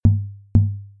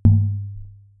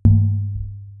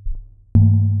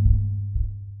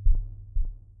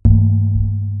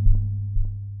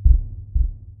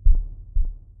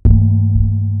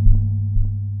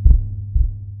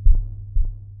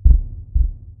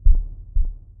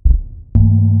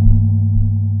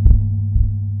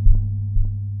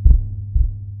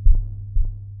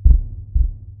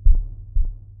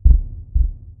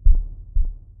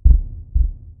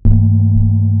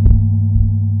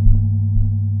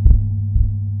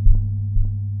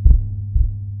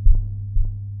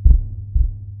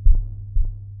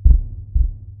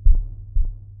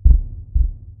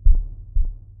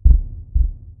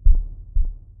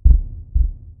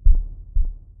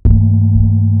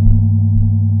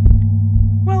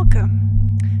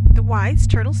Wise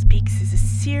Turtle Speaks is a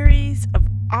series of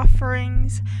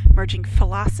offerings merging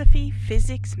philosophy,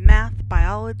 physics, math,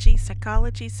 biology,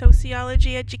 psychology,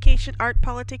 sociology, education, art,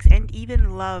 politics, and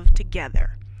even love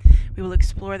together. We will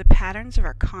explore the patterns of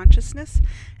our consciousness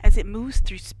as it moves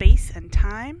through space and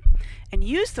time, and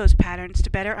use those patterns to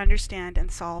better understand and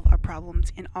solve our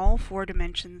problems in all four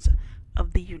dimensions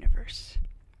of the universe.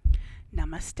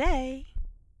 Namaste.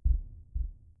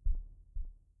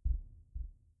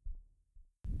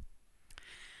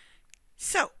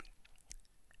 So,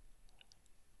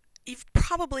 you've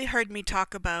probably heard me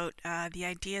talk about the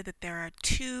idea that there are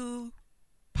two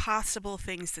possible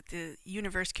things that the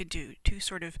universe could do, two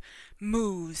sort of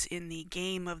moves in the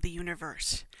game of the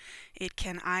universe. It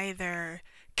can either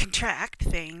contract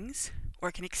things or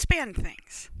it can expand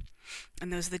things.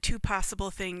 And those are the two possible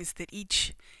things that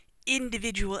each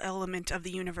individual element of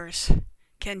the universe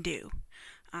can do.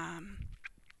 And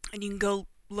you can go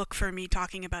look for me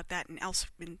talking about that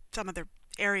in some other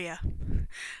area,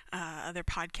 other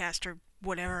podcast or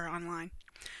whatever online.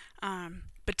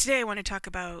 But today I want to talk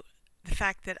about the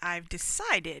fact that I've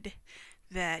decided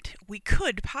that we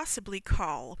could possibly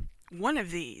call one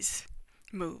of these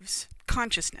moves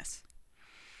consciousness.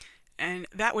 And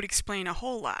that would explain a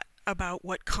whole lot about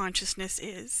what consciousness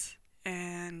is.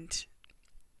 And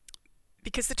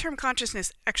because the term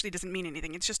consciousness actually doesn't mean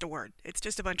anything, it's just a word. It's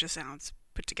just a bunch of sounds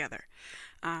put together.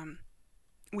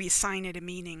 We assign it a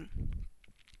meaning.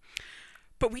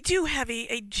 But we do have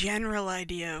a general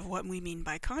idea of what we mean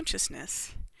by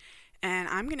consciousness. And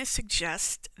I'm going to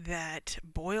suggest that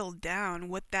boiled down,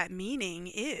 what that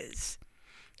meaning is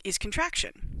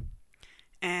contraction.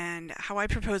 And how I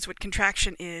propose what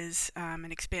contraction is,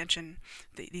 and expansion,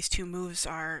 these two moves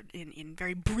are, in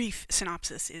very brief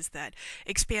synopsis, is that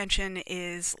expansion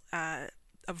is a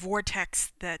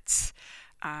vortex that's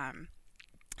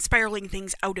spiraling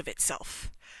things out of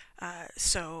itself.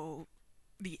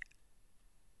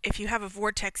 If you have a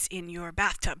vortex in your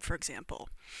bathtub, for example,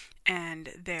 and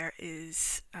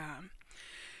there's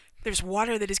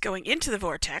water that is going into the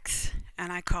vortex,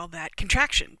 and I call that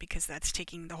contraction, because that's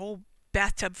taking the whole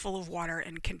bathtub full of water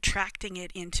and contracting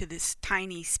it into this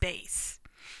tiny space.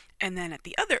 And then at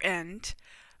the other end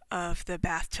of the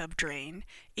bathtub drain,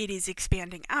 it is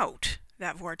expanding out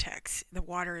that vortex. The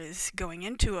water is going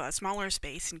into a smaller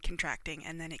space and contracting,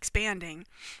 and then expanding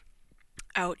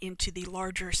out into the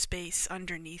larger space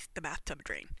underneath the bathtub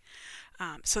drain.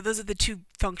 So those are the two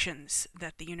functions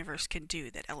that the universe can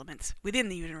do, that elements within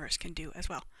the universe can do as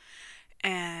well.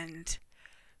 And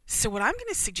so what I'm going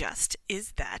to suggest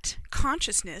is that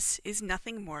consciousness is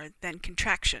nothing more than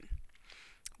contraction,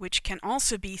 which can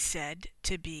also be said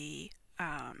to be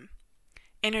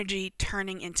energy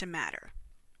turning into matter.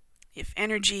 If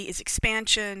energy is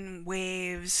expansion,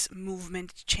 waves,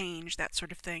 movement, change, that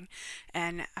sort of thing,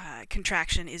 and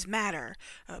contraction is matter,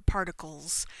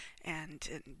 particles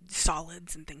and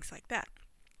solids and things like that.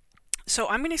 So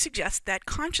I'm going to suggest that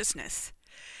consciousness,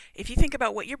 if you think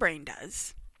about what your brain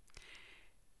does,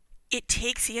 it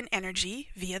takes in energy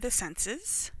via the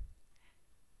senses,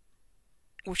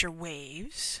 which are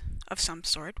waves of some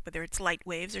sort, whether it's light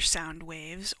waves or sound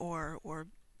waves or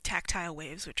tactile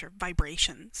waves, which are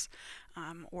vibrations,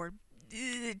 or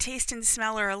taste and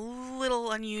smell are a little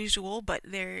unusual, but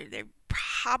they're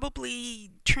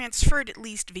probably transferred at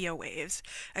least via waves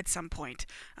at some point,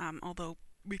 although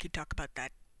we could talk about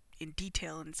that in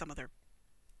detail in some other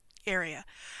area.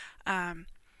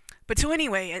 But so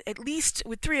anyway, at least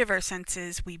with three of our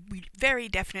senses, we very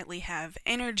definitely have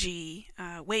energy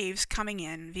waves coming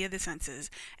in via the senses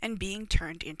and being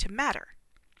turned into matter.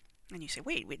 And you say,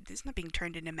 wait, this is not being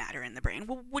turned into matter in the brain.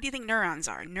 Well, what do you think neurons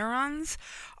are? Neurons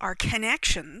are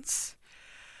connections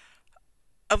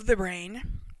of the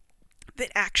brain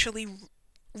that actually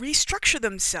restructure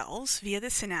themselves via the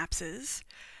synapses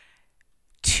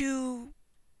to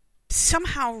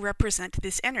somehow represent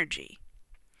this energy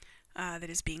that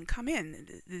is coming in.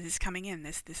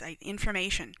 This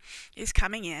information is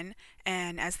coming in,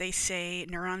 and as they say,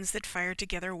 neurons that fire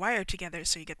together wire together.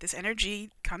 So you get this energy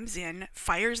comes in,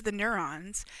 fires the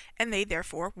neurons, and they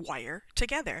therefore wire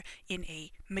together in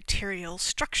a material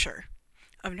structure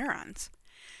of neurons.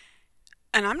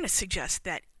 And I'm going to suggest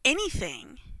that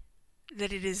anything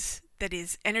that is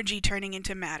energy turning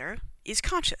into matter is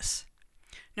conscious.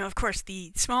 Now, of course,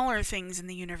 the smaller things in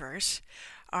the universe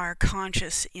are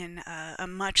conscious in a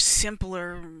much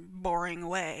simpler, boring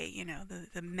way. You know,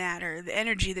 the matter, the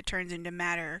energy that turns into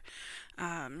matter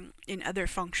in other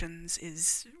functions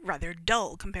is rather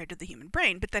dull compared to the human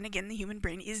brain. But then again, the human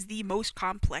brain is the most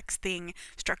complex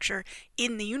structure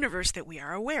in the universe that we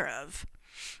are aware of.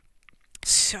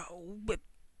 So,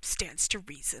 stands to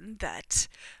reason that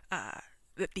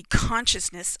that the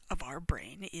consciousness of our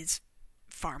brain is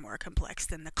far more complex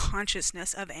than the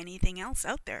consciousness of anything else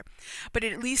out there. But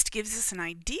it at least gives us an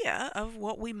idea of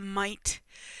what we might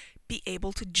be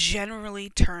able to generally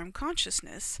term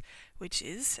consciousness, which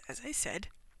is, as I said,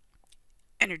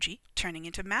 energy turning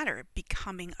into matter,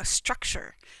 becoming a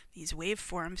structure, these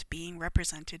waveforms being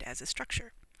represented as a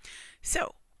structure.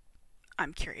 So,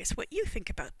 I'm curious what you think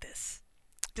about this.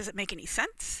 Does it make any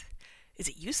sense? Is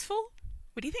it useful?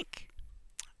 What do you think?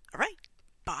 All right,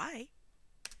 bye.